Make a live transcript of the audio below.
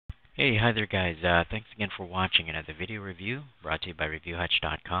Hey, hi there guys. Thanks again for watching another video review brought to you by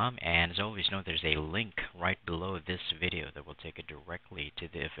ReviewHutch.com. And as always, know there's a link right below this video that will take it directly to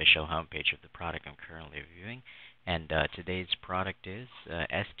the official homepage of the product I'm currently reviewing. And today's product is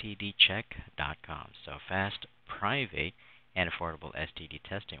STDcheck.com. So fast, private, and affordable STD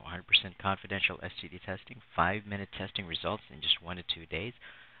testing. 100% confidential STD testing. 5-minute testing results in just 1 to 2 days.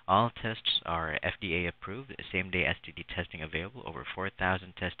 All tests are FDA approved, same-day STD testing available, over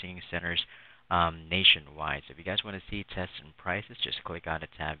 4,000 testing centers nationwide. So if you guys want to see tests and prices, just click on the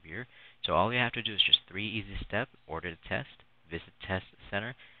tab here. So all you have to do is just 3 easy steps: order the test, visit test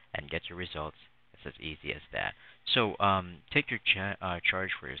center, and get your results. It's as easy as that. So take your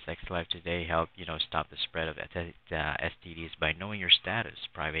charge for your sex life today. Help stop the spread of STDs by knowing your status.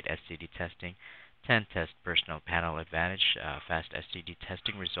 Private STD testing. 10 test personal panel advantage, fast STD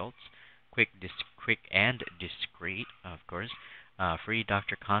testing results, quick and discreet, of course, free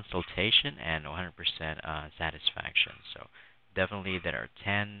doctor consultation, and 100% satisfaction. So definitely there are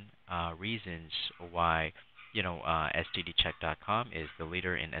 10 reasons why STDcheck.com is the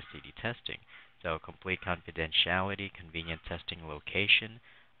leader in STD testing. So complete confidentiality, convenient testing location,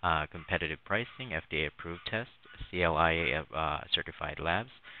 competitive pricing, FDA approved tests, CLIA certified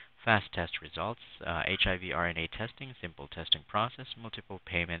labs, fast test results, HIV RNA testing, simple testing process, multiple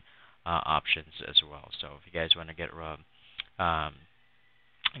payment options as well. So if you guys want to get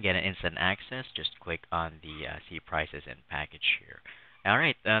an instant access, just click on the see prices and package here. All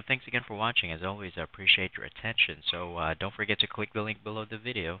right, thanks again for watching. As always, I appreciate your attention. So don't forget to click the link below the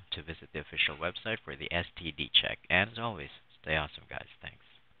video to visit the official website for the STD check. And as always, stay awesome, guys. Thanks.